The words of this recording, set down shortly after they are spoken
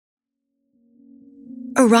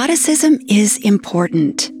Eroticism is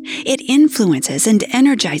important. It influences and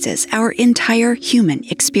energizes our entire human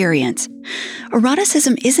experience.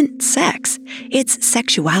 Eroticism isn't sex, it's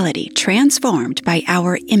sexuality transformed by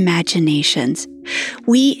our imaginations.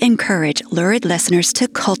 We encourage lurid listeners to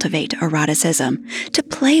cultivate eroticism, to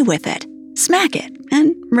play with it, smack it,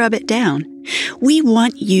 and rub it down. We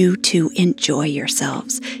want you to enjoy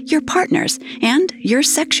yourselves, your partners, and your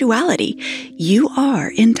sexuality. You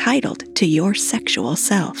are entitled to your sexual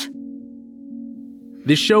self.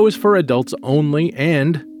 This show is for adults only,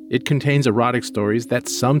 and it contains erotic stories that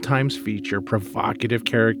sometimes feature provocative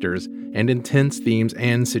characters and intense themes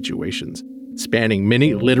and situations, spanning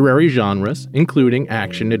many literary genres, including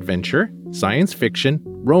action-adventure, science fiction,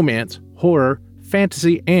 romance, horror,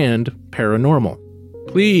 fantasy, and paranormal.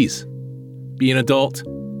 Please be an adult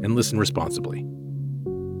and listen responsibly.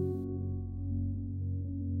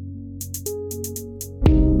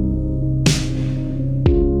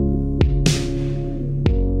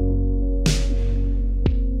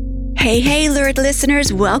 Hey, lurid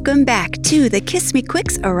listeners, welcome back to the Kiss Me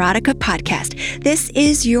Quick's Erotica podcast. This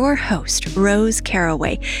is your host, Rose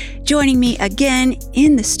Caraway. Joining me again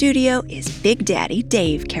in the studio is Big Daddy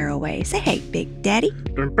Dave Caraway. Say hey, Big Daddy.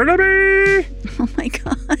 Oh my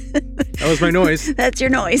God. That was my noise. That's your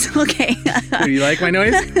noise. Okay. Do you like my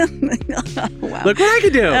noise? Oh, wow. Look what I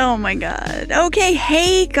can do. Oh my God. Okay.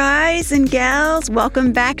 Hey, guys and gals.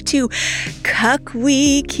 Welcome back to Cuck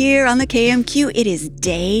Week here on the KMQ. It is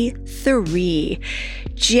day 3.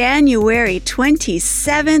 January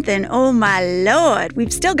 27th, and oh my Lord,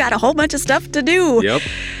 we've still got a whole bunch of stuff to do. Yep.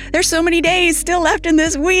 There's so many days still left in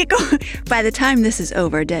this week. By the time this is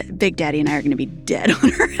over, Big Daddy and I are going to be dead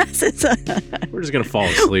on our asses. We're just going to fall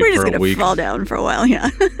asleep We're just for a going week. to fall down for a while,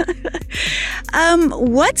 yeah.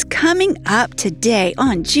 What's coming up today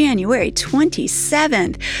on January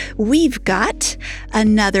 27th? We've got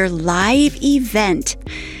another live event.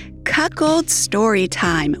 Cuckold Story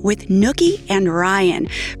Time with Nookie and Ryan,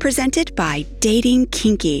 presented by Dating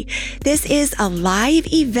Kinky. This is a live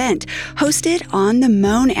event hosted on the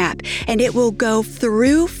Moan app, and it will go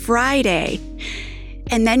through Friday.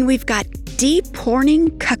 And then we've got Deep Porning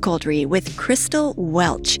Cuckoldry with Crystal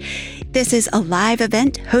Welch. This is a live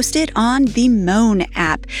event hosted on the Moan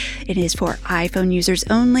app. It is for iPhone users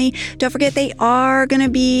only. Don't forget they are going to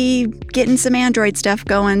be getting some Android stuff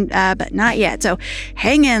going, but not yet. So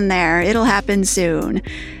hang in there. It'll happen soon.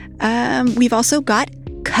 We've also got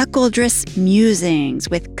Cuckoldress Musings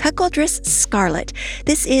with Cuckoldress Scarlet.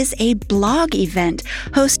 This is a blog event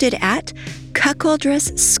hosted at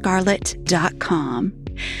cuckoldressscarlet.com.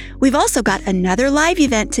 We've also got another live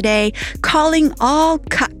event today, calling all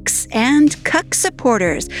cucks and cuck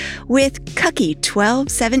supporters with Cucky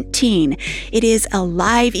 1217. It is a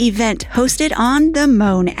live event hosted on the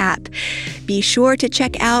Moan app. Be sure to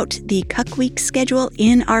check out the Cuck Week schedule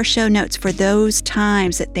in our show notes for those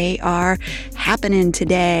times that they are happening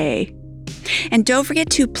today. And don't forget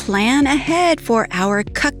to plan ahead for our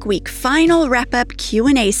Cuck Week final wrap-up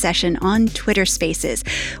Q&A session on Twitter Spaces,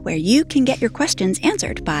 where you can get your questions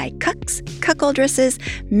answered by cucks, cuckoldresses,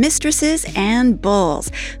 mistresses, and bulls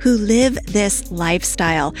who live this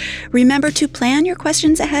lifestyle. Remember to plan your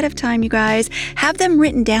questions ahead of time, you guys. Have them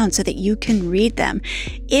written down so that you can read them.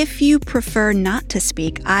 If you prefer not to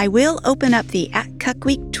speak, I will open up the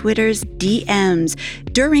 @CuckWeek Twitter's DMs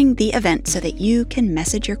during the event so that you can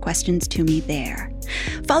message your questions to me there.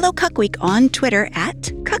 Follow Cuck Week on Twitter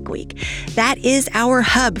 @CuckWeek. That is our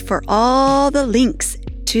hub for all the links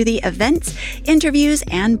to the events, interviews,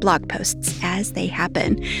 and blog posts as they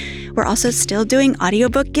happen. We're also still doing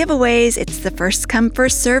audiobook giveaways. It's the first come,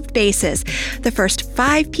 first served basis. The first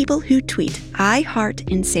 5 people who tweet I Heart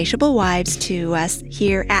Insatiable Wives to us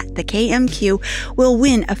here at the KMQ will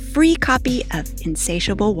win a free copy of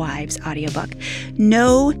Insatiable Wives audiobook.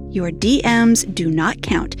 No, your DMs do not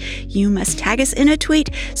count. You must tag us in a tweet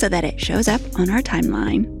so that it shows up on our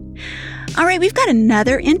timeline. All right, we've got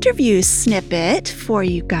another interview snippet for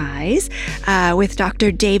you guys with Dr.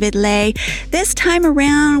 David Lay. This time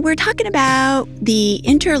around, we're talking about the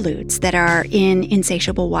interludes that are in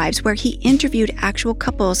Insatiable Wives, where he interviewed actual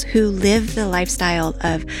couples who live the lifestyle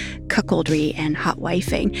of cuckoldry and hot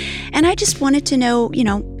wifing. And I just wanted to know,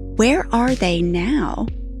 where are they now?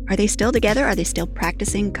 Are they still together? Are they still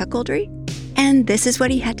practicing cuckoldry? And this is what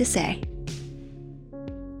he had to say.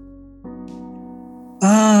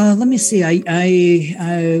 Let me see.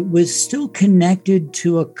 I was still connected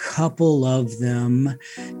to a couple of them.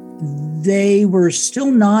 They were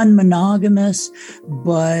still non-monogamous,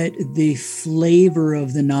 but the flavor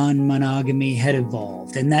of the non-monogamy had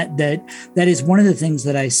evolved. And that is one of the things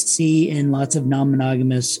that I see in lots of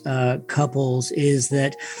non-monogamous couples is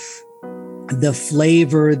that the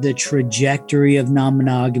flavor, the trajectory of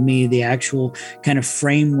non-monogamy, the actual kind of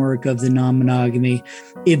framework of the non-monogamy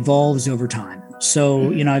evolves over time.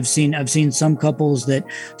 So, I've seen some couples that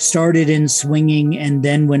started in swinging and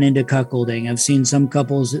then went into cuckolding. I've seen some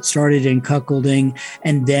couples that started in cuckolding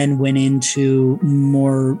and then went into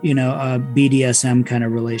more, BDSM kind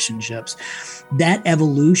of relationships. That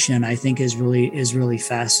evolution, I think, is really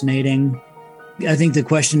fascinating. I think the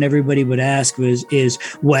question everybody would ask is,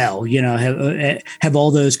 well, have all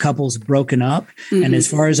those couples broken up? Mm-hmm. And as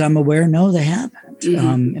far as I'm aware, no, they haven't.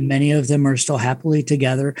 Mm-hmm. And many of them are still happily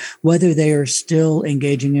together, whether they are still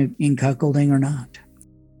engaging in cuckolding or not.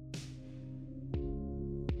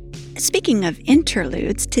 Speaking of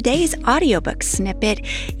interludes, today's audiobook snippet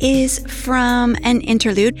is from an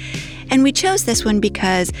interlude. And we chose this one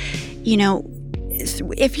because,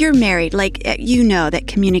 if you're married, that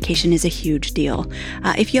communication is a huge deal.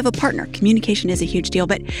 If you have a partner, communication is a huge deal.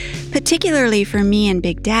 But particularly for me and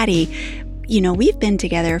Big Daddy, we've been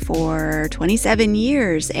together for 27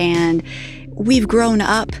 years and we've grown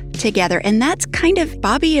up together. And that's kind of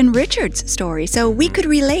Bobby and Richard's story. So we could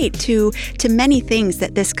relate to many things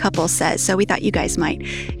that this couple says. So we thought you guys might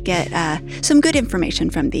get some good information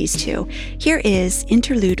from these two. Here is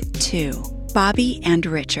Interlude 2, Bobby and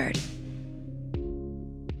Richard.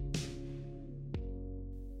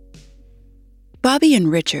 Bobby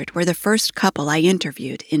and Richard were the first couple I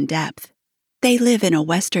interviewed in depth. They live in a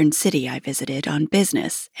western city I visited on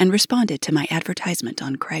business and responded to my advertisement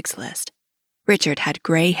on Craigslist. Richard had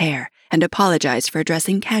gray hair and apologized for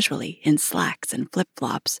dressing casually in slacks and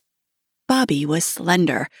flip-flops. Bobby was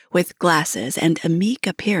slender, with glasses and a meek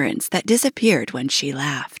appearance that disappeared when she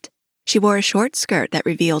laughed. She wore a short skirt that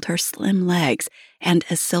revealed her slim legs and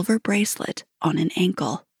a silver bracelet on an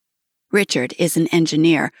ankle. Richard is an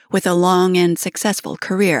engineer with a long and successful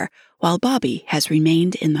career, while Bobby has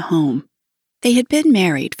remained in the home. They had been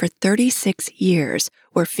married for 36 years,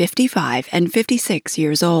 were 55 and 56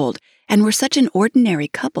 years old, and were such an ordinary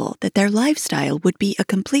couple that their lifestyle would be a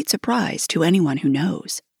complete surprise to anyone who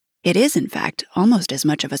knows. It is, in fact, almost as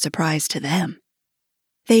much of a surprise to them.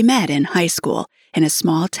 They met in high school in a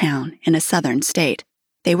small town in a southern state.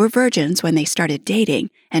 They were virgins when they started dating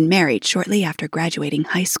and married shortly after graduating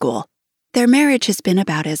high school. Their marriage has been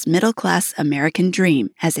about as middle-class American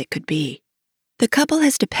dream as it could be. The couple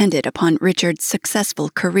has depended upon Richard's successful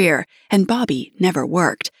career, and Bobby never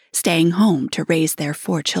worked, staying home to raise their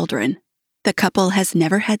 4 children. The couple has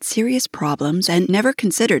never had serious problems and never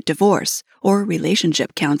considered divorce or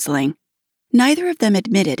relationship counseling. Neither of them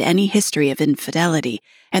admitted any history of infidelity,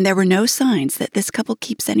 and there were no signs that this couple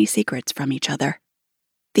keeps any secrets from each other.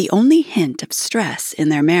 The only hint of stress in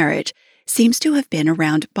their marriage seems to have been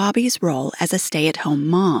around Bobby's role as a stay-at-home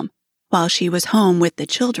mom. While she was home with the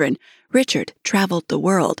children, Richard traveled the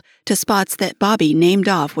world to spots that Bobby named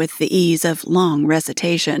off with the ease of long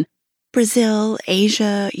recitation. Brazil,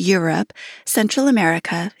 Asia, Europe, Central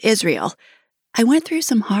America, Israel. I went through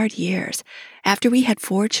some hard years. After we had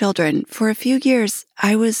 4 children, for a few years,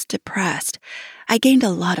 I was depressed. I gained a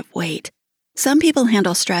lot of weight. Some people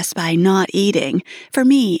handle stress by not eating. For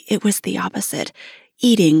me, it was the opposite.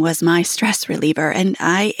 Eating was my stress reliever, and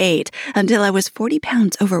I ate until I was 40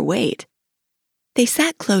 pounds overweight. They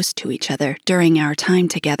sat close to each other during our time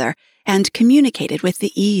together and communicated with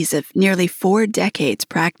the ease of nearly 4 decades'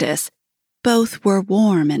 practice. Both were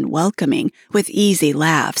warm and welcoming, with easy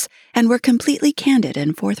laughs, and were completely candid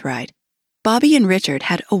and forthright. Bobby and Richard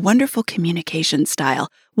had a wonderful communication style,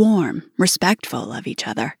 warm, respectful of each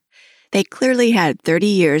other. They clearly had 30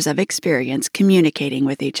 years of experience communicating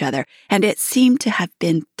with each other, and it seemed to have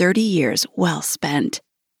been 30 years well spent.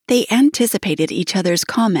 They anticipated each other's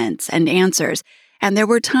comments and answers, and there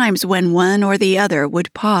were times when one or the other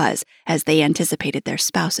would pause as they anticipated their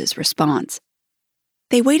spouse's response.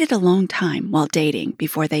 They waited a long time while dating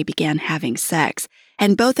before they began having sex,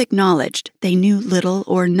 and both acknowledged they knew little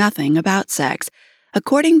or nothing about sex.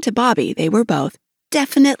 According to Bobby, they were both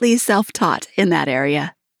definitely self-taught in that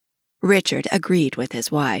area. Richard agreed with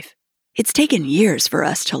his wife. It's taken years for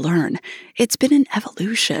us to learn. It's been an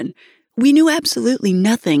evolution. We knew absolutely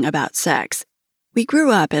nothing about sex. We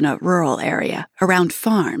grew up in a rural area, around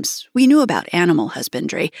farms. We knew about animal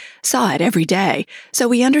husbandry, saw it every day, so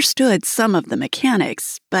we understood some of the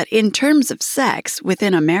mechanics. But in terms of sex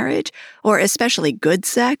within a marriage, or especially good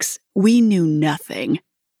sex, we knew nothing.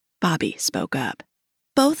 Bobby spoke up.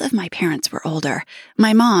 Both of my parents were older.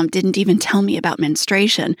 My mom didn't even tell me about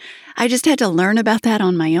menstruation. I just had to learn about that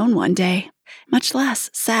on my own one day, much less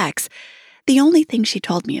sex. The only thing she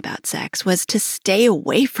told me about sex was to stay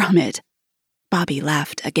away from it. Bobby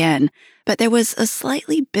laughed again, but there was a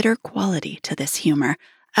slightly bitter quality to this humor,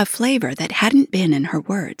 a flavor that hadn't been in her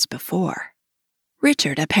words before.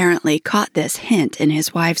 Richard apparently caught this hint in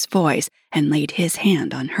his wife's voice and laid his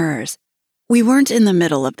hand on hers. We weren't in the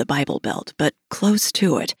middle of the Bible Belt, but close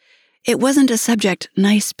to it. It wasn't a subject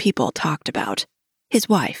nice people talked about. His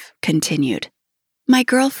wife continued. My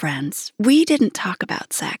girlfriends, we didn't talk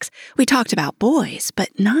about sex. We talked about boys,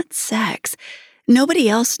 but not sex. Nobody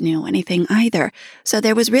else knew anything either, so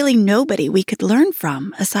there was really nobody we could learn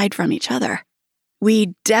from aside from each other.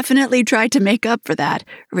 We definitely tried to make up for that,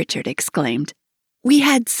 Richard exclaimed. We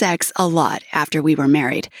had sex a lot after we were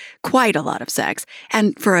married, quite a lot of sex,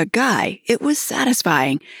 and for a guy, it was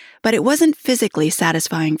satisfying, but it wasn't physically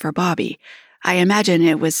satisfying for Bobby. I imagine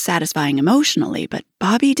it was satisfying emotionally, but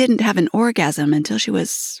Bobby didn't have an orgasm until she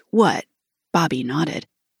was, what? Bobby nodded.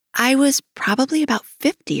 I was probably about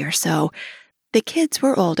 50 or so. The kids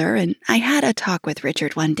were older, and I had a talk with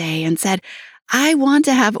Richard one day and said, I want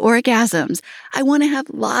to have orgasms. I want to have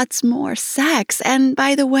lots more sex. And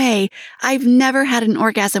by the way, I've never had an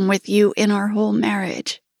orgasm with you in our whole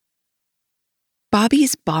marriage.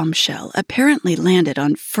 Bobby's bombshell apparently landed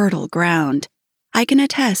on fertile ground. I can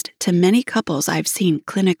attest to many couples I've seen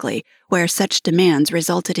clinically where such demands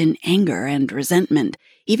resulted in anger and resentment,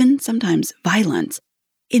 even sometimes violence.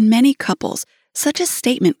 In many couples, such a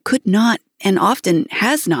statement could not, and often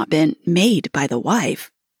has not been, made by the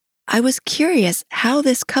wife. I was curious how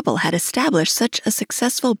this couple had established such a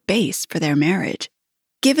successful base for their marriage.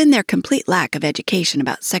 Given their complete lack of education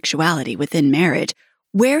about sexuality within marriage,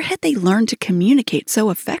 where had they learned to communicate so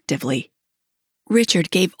effectively?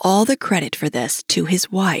 Richard gave all the credit for this to his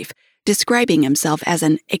wife, describing himself as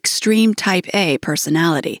an extreme type A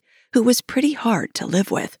personality who was pretty hard to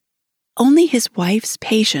live with. Only his wife's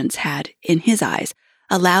patience had, in his eyes,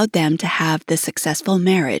 allowed them to have the successful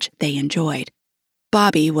marriage they enjoyed.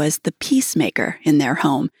 Bobby was the peacemaker in their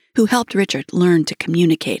home who helped Richard learn to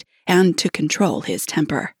communicate and to control his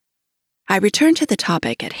temper. I returned to the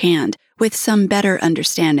topic at hand with some better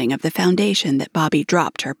understanding of the foundation that Bobby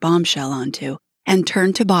dropped her bombshell onto, and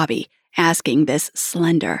turned to Bobby, asking this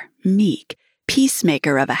slender, meek,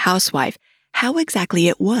 peacemaker of a housewife how exactly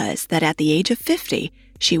it was that at the age of 50,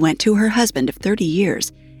 she went to her husband of 30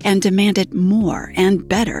 years and demanded more and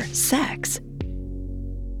better sex.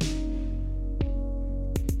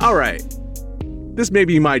 All right. This may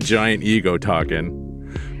be my giant ego talking.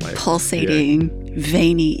 Pulsating,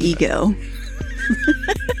 veiny ego.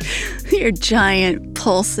 Your giant,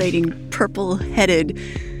 pulsating, purple-headed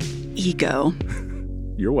ego.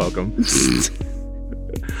 You're welcome.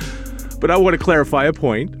 But I want to clarify a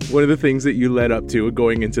point. One of the things that you led up to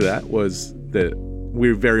going into that was that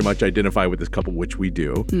we very much identify with this couple, which we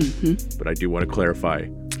do. Mm-hmm. But I do want to clarify.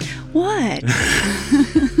 What?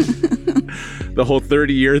 The whole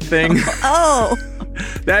 30-year thing. Oh.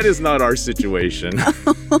 That is not our situation.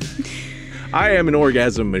 I am an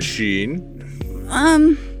orgasm machine.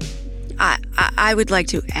 I would like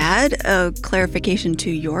to add a clarification to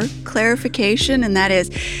your clarification, and that is,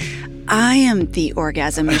 I am the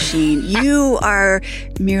orgasm machine. You are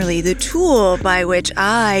merely the tool by which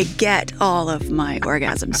I get all of my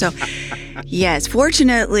orgasms. So, yes,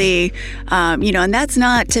 fortunately, and that's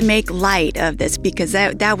not to make light of this, because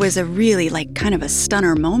that was a really kind of a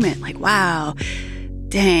stunner moment. Like, wow.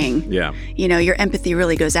 Dang. Yeah. Your empathy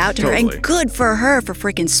really goes out to Totally. her. And good for her for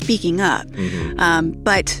freaking speaking up. Mm-hmm.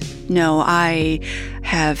 But no, I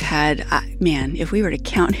have had, if we were to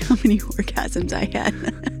count how many orgasms I had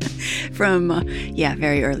from,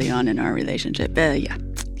 very early on in our relationship. No.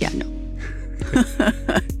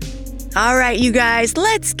 All right, you guys,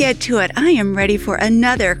 let's get to it. I am ready for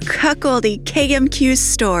another cuckoldy KMQ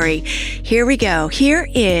story. Here we go. Here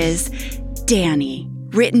is Danny,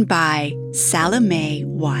 written by Salome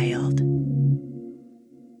Wilde.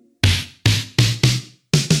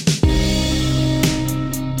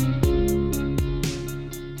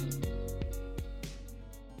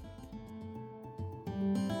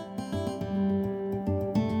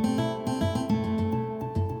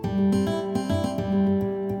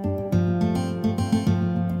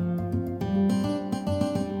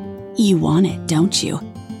 You want it, don't you?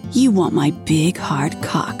 You want my big hard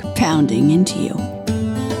cock pounding into you.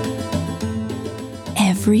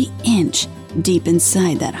 Every inch deep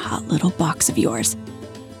inside that hot little box of yours.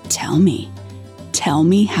 Tell me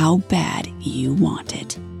how bad you want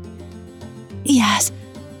it. Yes,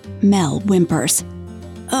 Mel whimpers.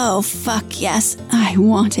 Oh, fuck yes, I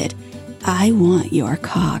want it. I want your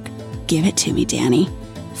cock. Give it to me, Danny.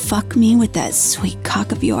 Fuck me with that sweet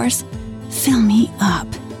cock of yours. Fill me up.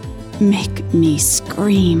 Make me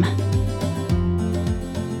scream.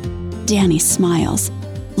 Danny smiles,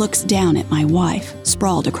 looks down at my wife,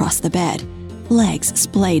 sprawled across the bed, legs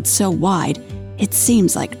splayed so wide, it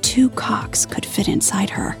seems like 2 cocks could fit inside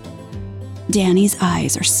her. Danny's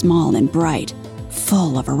eyes are small and bright,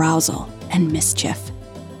 full of arousal and mischief.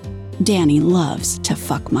 Danny loves to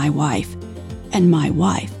fuck my wife, and my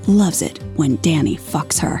wife loves it when Danny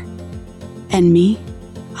fucks her. And me,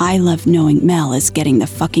 I love knowing Mel is getting the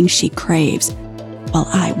fucking she craves while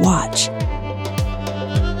I watch.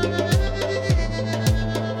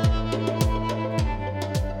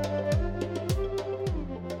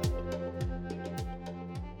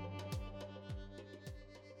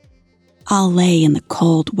 I'll lay in the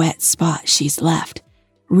cold, wet spot she's left,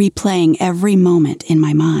 replaying every moment in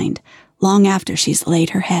my mind, long after she's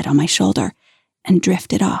laid her head on my shoulder and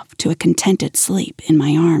drifted off to a contented sleep in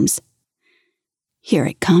my arms. Here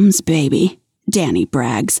it comes, baby, Danny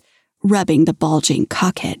brags, rubbing the bulging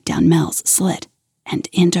cockhead down Mel's slit and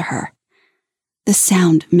into her. The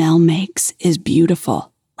sound Mel makes is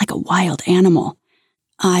beautiful, like a wild animal.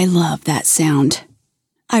 I love that sound.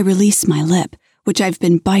 I release my lip, which I've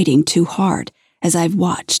been biting too hard as I've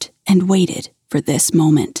watched and waited for this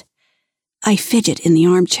moment. I fidget in the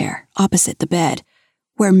armchair opposite the bed,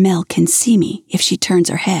 where Mel can see me if she turns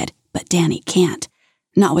her head, but Danny can't,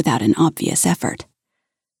 not without an obvious effort.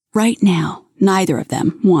 Right now, neither of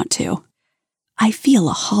them want to. I feel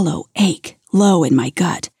a hollow ache low in my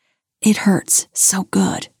gut. It hurts so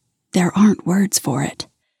good. There aren't words for it.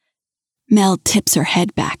 Mel tips her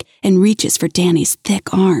head back and reaches for Danny's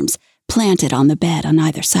thick arms, planted on the bed on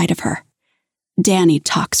either side of her. Danny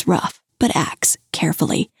talks rough, but acts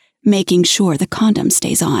carefully, making sure the condom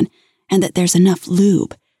stays on and that there's enough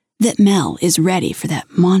lube, that Mel is ready for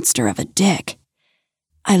that monster of a dick.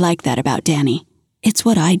 I like that about Danny. It's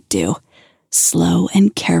what I'd do. Slow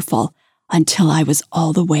and careful until I was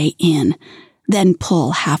all the way in, then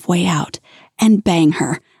pull halfway out and bang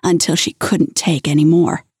her until she couldn't take any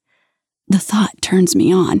more. The thought turns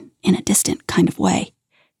me on in a distant kind of way.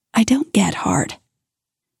 I don't get hard.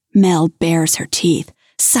 Mel bares her teeth,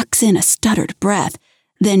 sucks in a stuttered breath,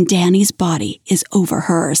 then Danny's body is over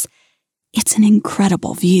hers. It's an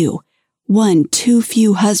incredible view, one too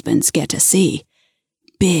few husbands get to see.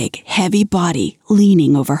 Big, heavy body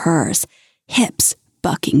leaning over hers, hips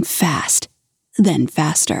bucking fast, then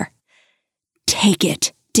faster. Take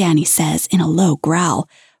it, Danny says in a low growl,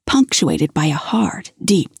 punctuated by a hard,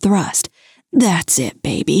 deep thrust. That's it,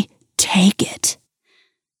 baby. Take it.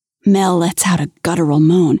 Mel lets out a guttural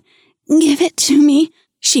moan. Give it to me,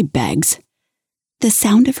 she begs. The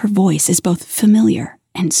sound of her voice is both familiar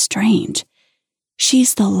and strange.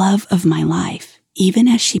 She's the love of my life, even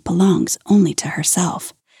as she belongs only to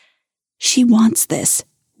herself. She wants this,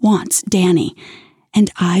 wants Danny,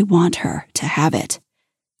 and I want her to have it.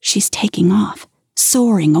 She's taking off,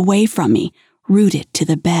 soaring away from me, rooted to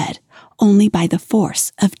the bed, only by the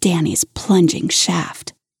force of Danny's plunging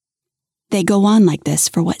shaft. They go on like this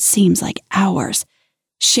for what seems like hours,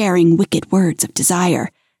 sharing wicked words of desire,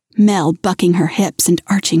 Mel bucking her hips and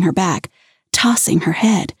arching her back, tossing her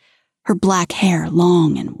head, her black hair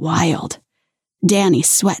long and wild. Danny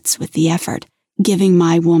sweats with the effort, giving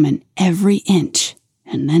my woman every inch,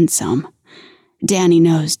 and then some. Danny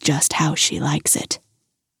knows just how she likes it.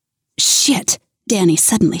 Shit, Danny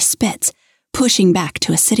suddenly spits, pushing back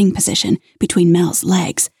to a sitting position between Mel's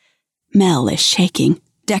legs. Mel is shaking,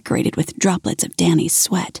 decorated with droplets of Danny's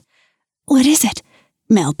sweat. What is it?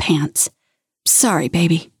 Mel pants. Sorry,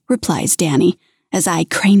 baby, replies Danny, as I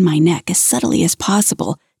crane my neck as subtly as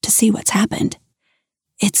possible to see what's happened.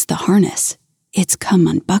 It's the harness. It's come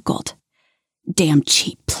unbuckled. Damn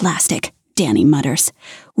cheap plastic, Danny mutters,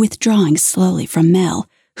 withdrawing slowly from Mel,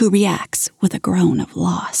 who reacts with a groan of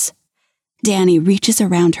loss. Danny reaches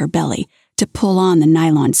around her belly to pull on the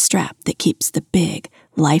nylon strap that keeps the big,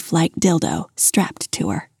 lifelike dildo strapped to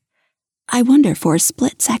her. I wonder for a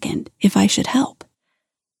split second if I should help.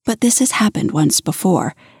 But this has happened once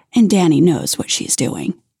before, and Danny knows what she's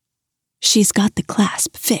doing. She's got the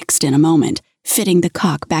clasp fixed in a moment, fitting the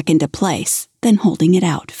cock back into place, then holding it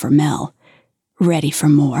out for Mel. Ready for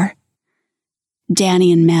more?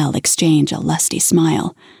 Danny and Mel exchange a lusty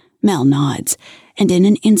smile. Mel nods, and in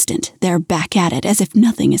an instant they're back at it as if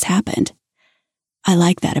nothing has happened. I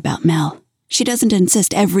like that about Mel. She doesn't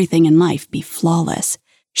insist everything in life be flawless.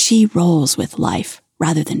 She rolls with life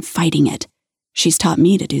rather than fighting it. She's taught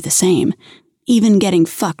me to do the same. Even getting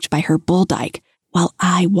fucked by her bull dyke while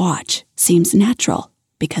I watch seems natural,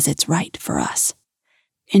 because it's right for us.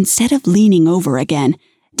 Instead of leaning over again,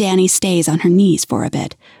 Danny stays on her knees for a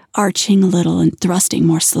bit, arching a little and thrusting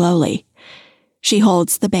more slowly. She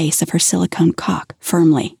holds the base of her silicone cock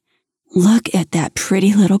firmly. "Look at that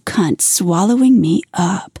pretty little cunt swallowing me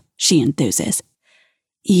up," she enthuses.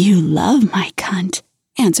 "You love my cunt,"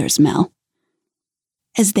 answers Mel.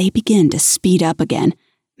 As they begin to speed up again,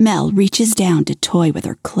 Mel reaches down to toy with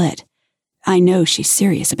her clit. I know she's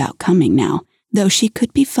serious about coming now, though she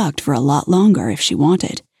could be fucked for a lot longer if she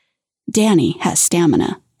wanted. Danny has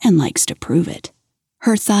stamina and likes to prove it.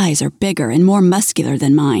 Her thighs are bigger and more muscular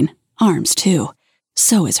than mine, arms too.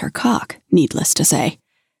 So is her cock, needless to say.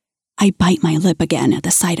 I bite my lip again at the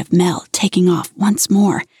sight of Mel taking off once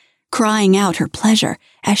more, crying out her pleasure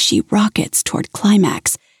as she rockets toward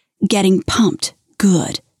climax, getting pumped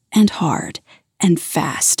good and hard and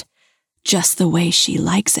fast, just the way she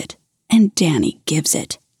likes it and Danny gives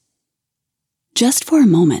it. Just for a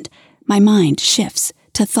moment, my mind shifts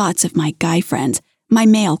to thoughts of my guy friends, my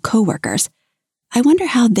male coworkers. I wonder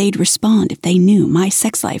how they'd respond if they knew my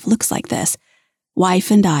sex life looks like this.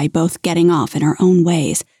 Wife and I both getting off in our own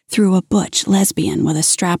ways through a butch lesbian with a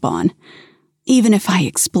strap on. Even if I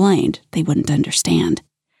explained, they wouldn't understand.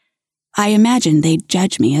 I imagine they'd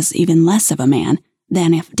judge me as even less of a man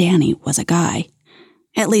than if Danny was a guy.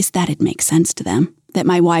 At least that'd make sense to them, that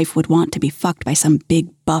my wife would want to be fucked by some big,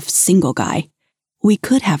 buff, single guy. We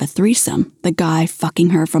could have a threesome, the guy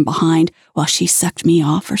fucking her from behind while she sucked me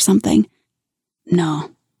off or something.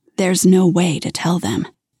 No, there's no way to tell them.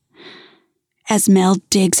 As Mel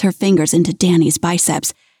digs her fingers into Danny's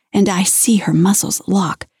biceps, and I see her muscles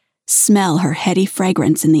lock, smell her heady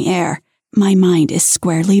fragrance in the air, my mind is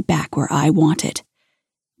squarely back where I want it.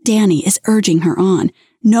 Danny is urging her on,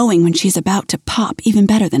 knowing when she's about to pop even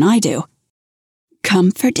better than I do.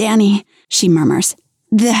 "Come for Danny," she murmurs.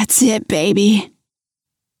 "That's it, baby."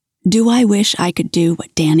 Do I wish I could do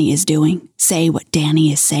what Danny is doing, say what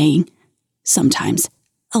Danny is saying? Sometimes,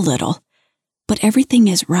 a little. But everything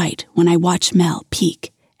is right when I watch Mel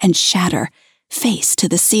peek and shatter, face to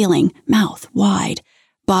the ceiling, mouth wide,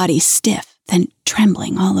 body stiff, then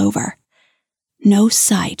trembling all over. No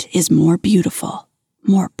sight is more beautiful,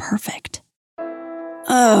 more perfect.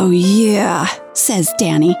 "Oh yeah," says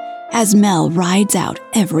Danny, as Mel rides out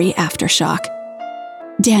every aftershock.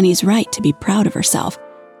 Danny's right to be proud of herself,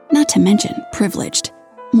 not to mention privileged,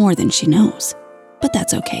 more than she knows, but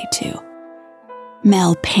that's okay too.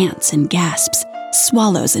 Mel pants and gasps,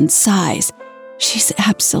 swallows and sighs. She's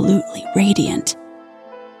absolutely radiant.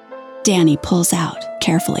 Danny pulls out,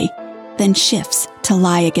 carefully, then shifts to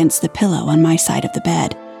lie against the pillow on my side of the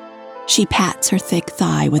bed. She pats her thick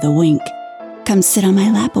thigh with a wink. "Come sit on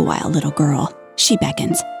my lap a while, little girl," she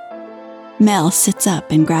beckons. Mel sits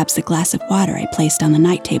up and grabs the glass of water I placed on the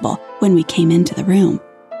night table when we came into the room.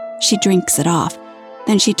 She drinks it off,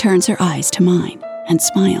 then she turns her eyes to mine and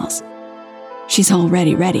smiles. She's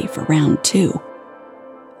already ready for round 2.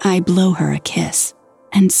 I blow her a kiss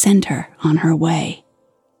and send her on her way.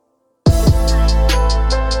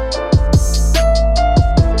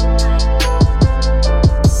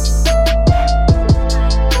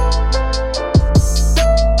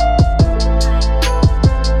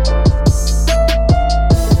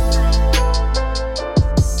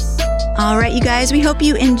 All right, you guys, we hope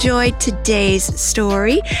you enjoyed today's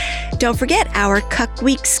story. Don't forget, our Cuck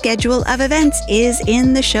Week schedule of events is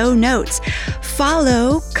in the show notes.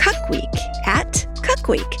 Follow Cuck Week at Cuck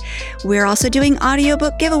Week. We're also doing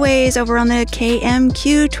audiobook giveaways over on the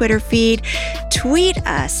KMQ Twitter feed. Tweet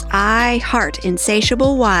us, I Heart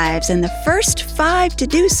Insatiable Wives, and the first 5 to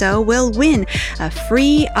do so will win a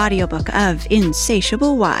free audiobook of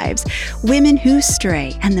Insatiable Wives, Women Who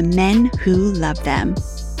Stray and the Men Who Love Them.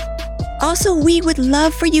 Also, we would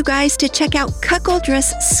love for you guys to check out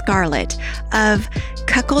Cuckoldress Scarlet of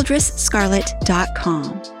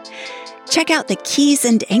cuckoldressscarlet.com. Check out the Keys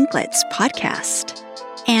and Anklets podcast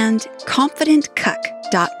and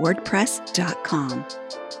confidentcuck.wordpress.com.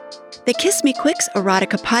 The Kiss Me Quicks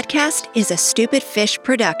Erotica podcast is a Stupid Fish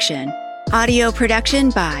production. Audio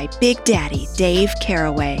production by Big Daddy Dave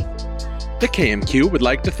Caraway. The KMQ would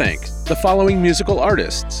like to thank the following musical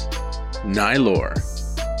artists: Nylor,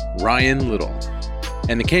 Ryan Little,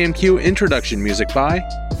 and the KMQ introduction music by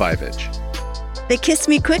Vivage. The Kiss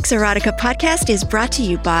Me Quicks Erotica podcast is brought to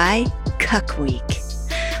you by Cuck Week.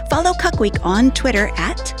 Follow Cuck Week on Twitter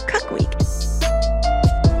at Cuck Week.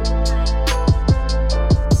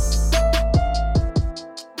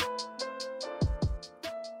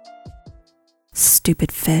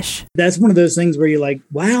 Stupid fish. That's one of those things where you're like,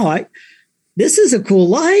 wow, this is a cool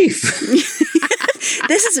life.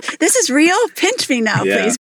 This is real. Pinch me now, please.